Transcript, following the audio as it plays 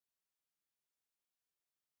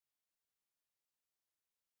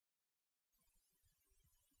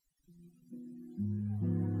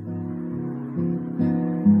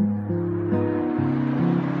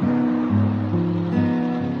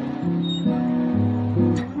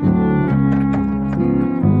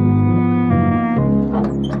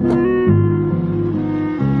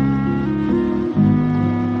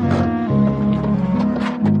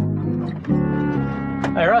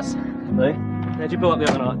Hey Russ. Lee? How'd you pull up the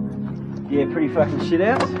other night? Yeah, pretty fucking shit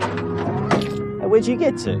out. Hey, where'd you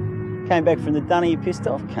get to? Came back from the dunny, you pissed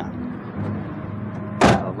off, cunt.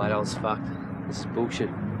 Oh mate, I was fucked. This is bullshit.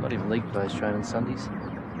 Not even league players train on Sundays.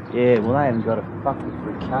 Yeah, well they haven't got a fucking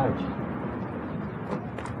free coach.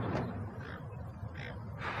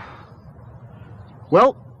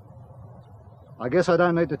 Well, I guess I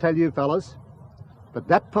don't need to tell you fellas, but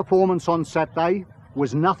that performance on Saturday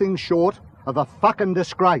was nothing short of a fucking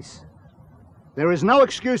disgrace. There is no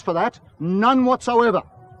excuse for that, none whatsoever.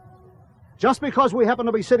 Just because we happen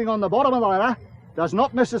to be sitting on the bottom of the ladder does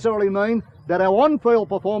not necessarily mean that our on-field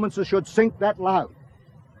performances should sink that low.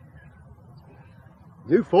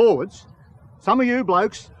 You forwards, some of you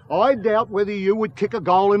blokes, I doubt whether you would kick a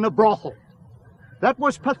goal in a brothel. That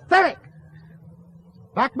was pathetic.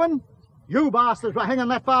 Backman, you bastards were hanging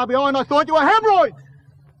that far behind, I thought you were hemorrhoids.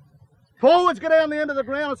 Forwards, get down the end of the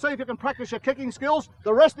ground and see if you can practice your kicking skills.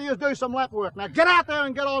 The rest of you do some lap work. Now get out there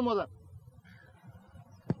and get on with it.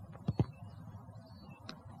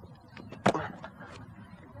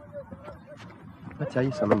 I tell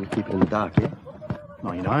you something, you keep it in the dark, yeah?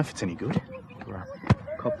 Oh, you know if it's any good. Right.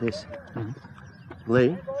 Cop this.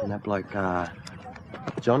 Lee and that bloke,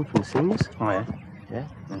 John from the Singers. Oh, yeah? Yeah?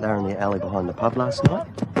 They're in the alley behind the pub last night,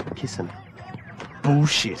 kissing.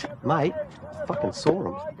 Bullshit. Mate, fucking saw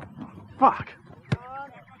them. Fuck.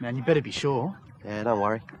 Man, you better be sure. Yeah, don't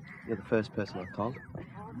worry. You're the first person I've told.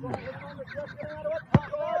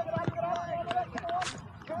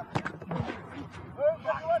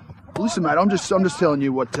 Listen, mate, I'm just telling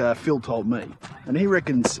you what Phil told me. And he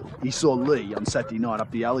reckons he saw Lee on Saturday night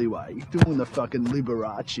up the alleyway doing the fucking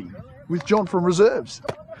Liberace with John from Reserves.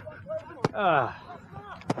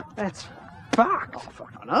 That's fucked. Oh,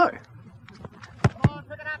 fuck, I know. Come on,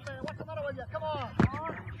 pick it up there. What's the matter with you? Come on.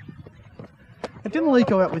 Didn't Lee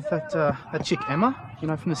go out with that chick Emma, you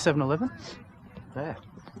know, from the 7-Eleven? Yeah.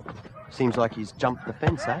 Seems like he's jumped the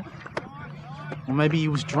fence, eh? Or maybe he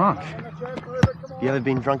was drunk. You ever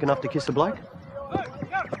been drunk enough to kiss a bloke?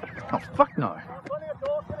 Oh, fuck no.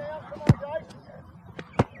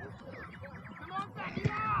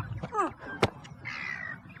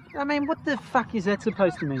 I mean, what the fuck is that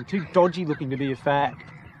supposed to mean? Too dodgy looking to be a fag.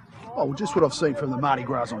 Oh, well, just what I've seen from the Mardi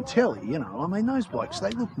Gras on telly, you know. I mean, those blokes,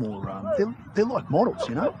 they look more, they're like models,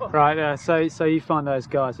 you know? Right, so you find those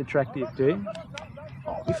guys attractive, do you?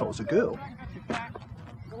 Oh, if I was a girl.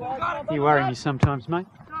 You worry me sometimes, mate.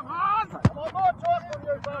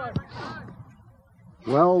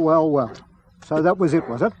 Well. So that was it,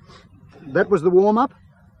 was it? That was the warm-up?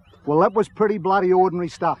 Well, that was pretty bloody ordinary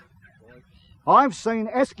stuff. I've seen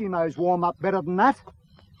Eskimos warm up better than that.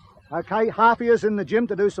 Okay, half of you's in the gym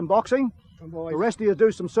to do some boxing. The rest of you do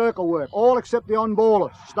some circle work, all except the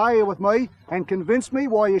on-ballers. Stay here with me and convince me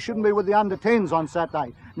why you shouldn't be with the under-10s on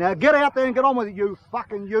Saturday. Now get out there and get on with it, you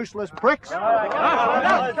fucking useless pricks. Come on,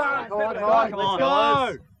 Come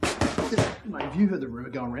on. Mate, have you heard the rumour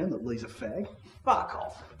going around that Lee's a fag? Fuck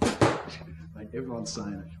off. Mate, everyone's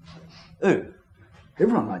saying it. Who?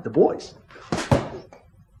 Everyone, mate, the boys.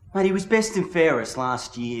 Mate, he was best and fairest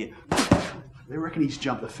last year. They reckon he's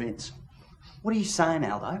jumped the fence. What are you saying,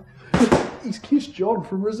 Aldo? He's kissed John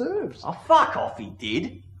from Reserves. Oh, fuck off, he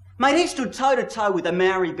did. Mate, he stood toe-to-toe with a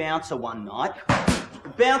Maori bouncer one night.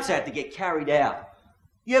 The bouncer had to get carried out.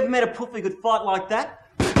 You ever met a poof who could fight like that?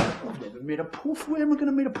 I've never met a poof. Where am I going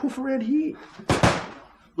to meet a poof around here?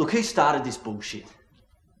 Look, who started this bullshit?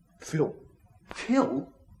 Phil. Phil?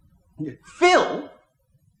 Yeah. Phil?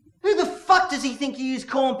 Who the fuck does he think he is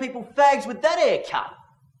calling people fags with that haircut?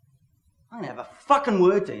 I don't have a fucking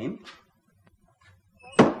word to him.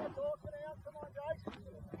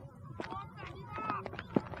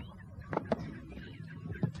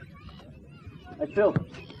 Hey, Phil,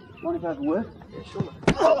 want to go to work? Yeah, sure.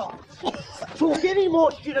 Talk any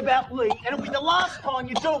more shit about Lee, and it'll be the last time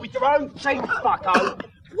you do it with your own team, fucko.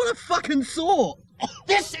 What a fucking sort!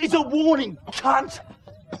 This is a warning, cunt!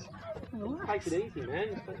 Take it easy,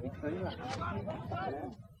 man.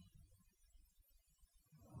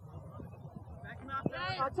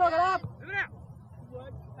 Talk it up!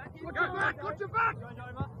 Look back! Watch your back!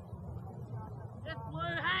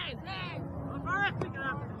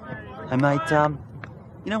 Hey, mate,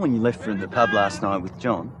 you know when you left from the pub last night with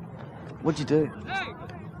John? What'd you do?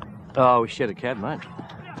 Oh, we shared a cab, mate.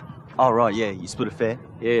 Oh, right, yeah, you split a fare?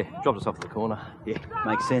 Yeah, dropped us off at the corner. Yeah,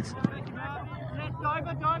 makes sense.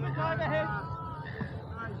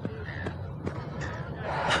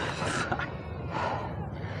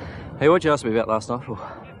 Hey, what'd you ask me about last night for?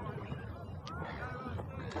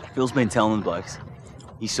 Phil's been telling the blokes.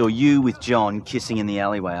 He saw you with John kissing in the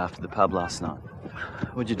alleyway after the pub last night.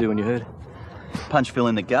 What'd you do when you heard? Punch Phil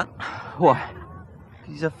in the gut? Why?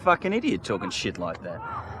 He's a fucking idiot talking shit like that.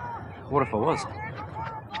 What if I was?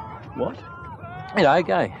 What? You know,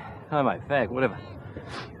 gay, homo, fag, whatever.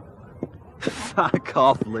 Fuck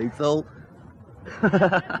off, Lethal.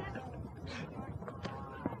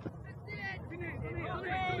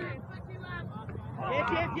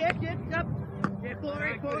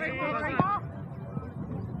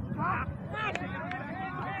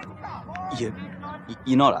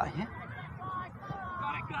 You're not, are you?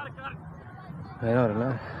 Man, I don't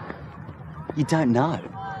know. You don't know?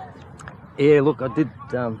 Yeah, look,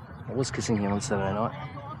 I was kissing him on Saturday night.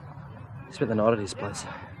 Spent the night at his place.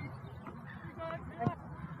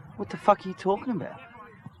 What the fuck are you talking about?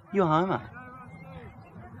 You're homo.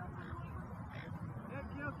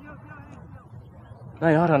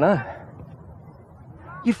 Mate, I don't know.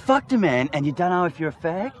 You fucked a man and you don't know if you're a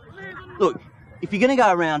fag? Look, if you're gonna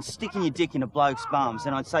go around sticking your dick into blokes' bums,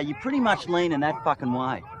 then I'd say you're pretty much leaning that fucking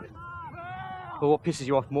way. Well, what pisses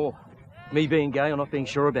you off more? Me being gay or not being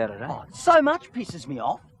sure about it, eh? Oh, so much pisses me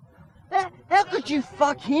off. How could you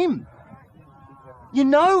fuck him? You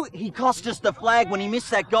know he cost us the flag when he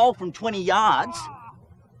missed that goal from 20 yards.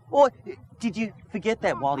 Or did you forget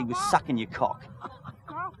that while he was sucking your cock?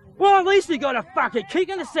 Well, at least he got a fucking kick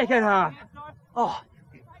in the second half. Oh,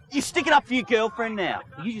 you stick it up for your girlfriend now.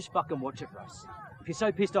 You just fucking watch it, Russ. If you're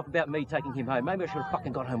so pissed off about me taking him home, maybe I should have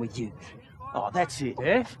fucking got home with you. Oh, that's it.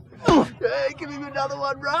 Yeah? Hey, give him another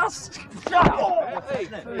one, Russ.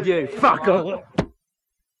 You fucker.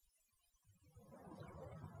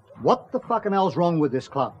 What the fucking hell's wrong with this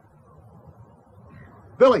club?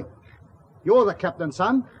 Billy, you're the captain,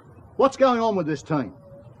 son. What's going on with this team?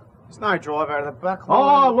 There's no drive out of the back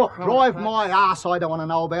line. Oh, look, drive my ass. I don't want to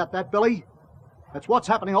know about that, Billy. It's what's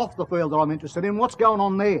happening off the field that I'm interested in. What's going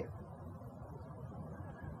on there?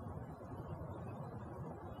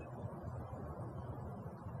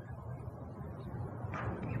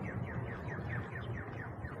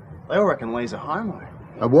 They all reckon Lee's a homo.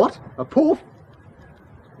 A what? A poof?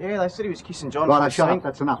 Yeah, they said he was kissing John. Right, shut up.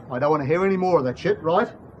 That's enough. I don't want to hear any more of that shit, right?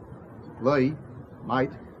 Lee, mate,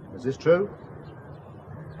 is this true?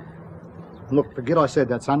 Look, forget I said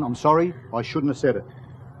that, son. I'm sorry. I shouldn't have said it.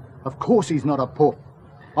 Of course he's not a poof.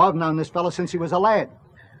 I've known this fella since he was a lad.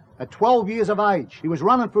 At 12 years of age, he was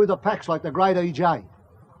running through the packs like the great EJ,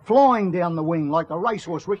 flying down the wing like the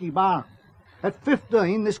racehorse Ricky Barn. At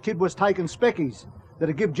 15, this kid was taking speckies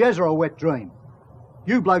that'd give Jezza a wet dream.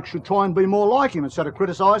 You blokes should try and be more like him instead of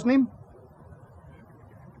criticising him.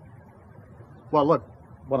 Well, look,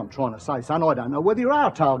 what I'm trying to say, son, I don't know whether you are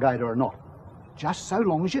a tailgater or not. Just so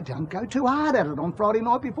long as you don't go too hard at it on Friday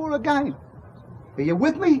night before a game. Are you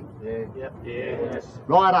with me? Yeah. Yep. Yeah. Yes.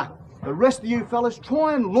 Righto. The rest of you fellas,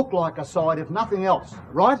 try and look like a side, if nothing else.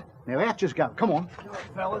 Right? Now out you go. Come on.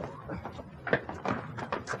 Fellas.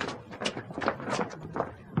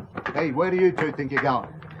 Hey, where do you two think you're going?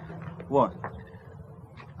 What?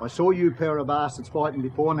 I saw you pair of bastards fighting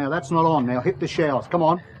before. Now that's not on. Now hit the showers. Come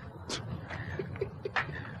on.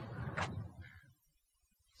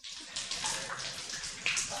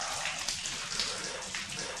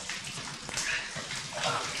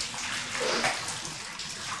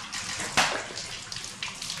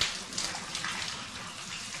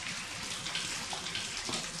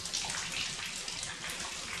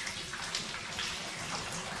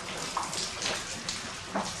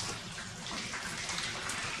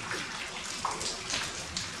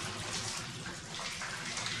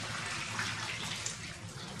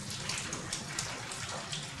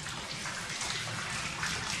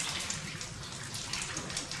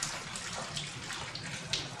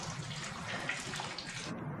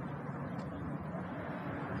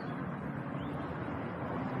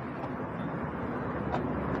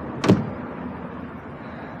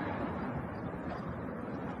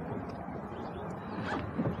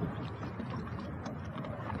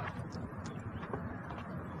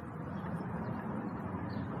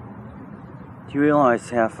 Do you realise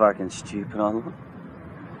how fucking stupid I look?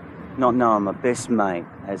 Not knowing my best mate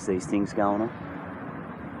has these things going on.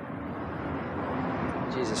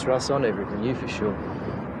 Jesus, Russ, I never even knew for sure.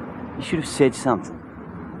 You should have said something.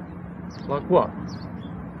 Like what?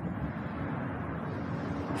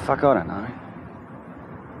 Fuck, I don't know.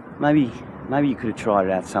 Maybe you could have tried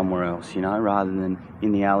it out somewhere else, you know, rather than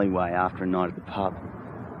in the alleyway after a night at the pub.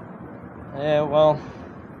 Yeah, well,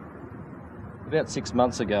 about 6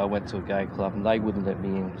 months ago I went to a gay club and they wouldn't let me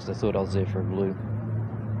in because they thought I was there for a blue.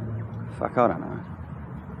 Fuck, I don't know.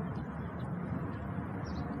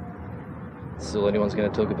 It's all anyone's going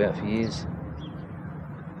to talk about for years.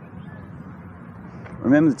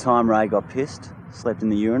 Remember the time Ray got pissed, slept in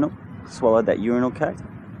the urinal, swallowed that urinal cake?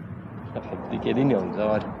 Did he get in on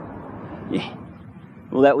died? Yeah.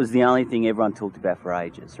 Well, that was the only thing everyone talked about for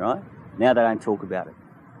ages, right? Now they don't talk about it.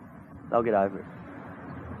 They'll get over it.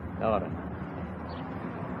 No, I don't.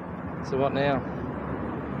 So what now?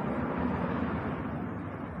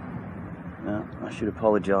 No, I should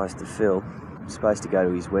apologise to Phil. I'm supposed to go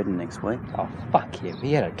to his wedding next week. Oh, fuck him.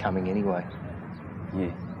 He had it coming anyway.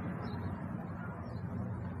 Yeah.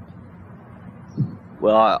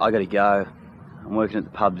 Well, I gotta go. I'm working at the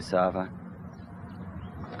pub this Arvo.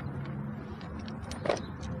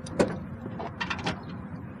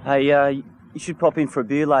 Hey, you should pop in for a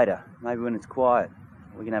beer later. Maybe when it's quiet.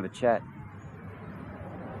 We can have a chat.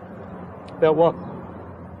 About what?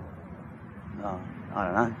 Oh, I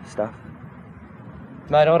don't know, stuff.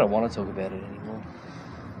 Mate, I don't want to talk about it anymore.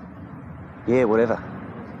 Yeah, whatever.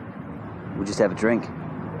 We'll just have a drink.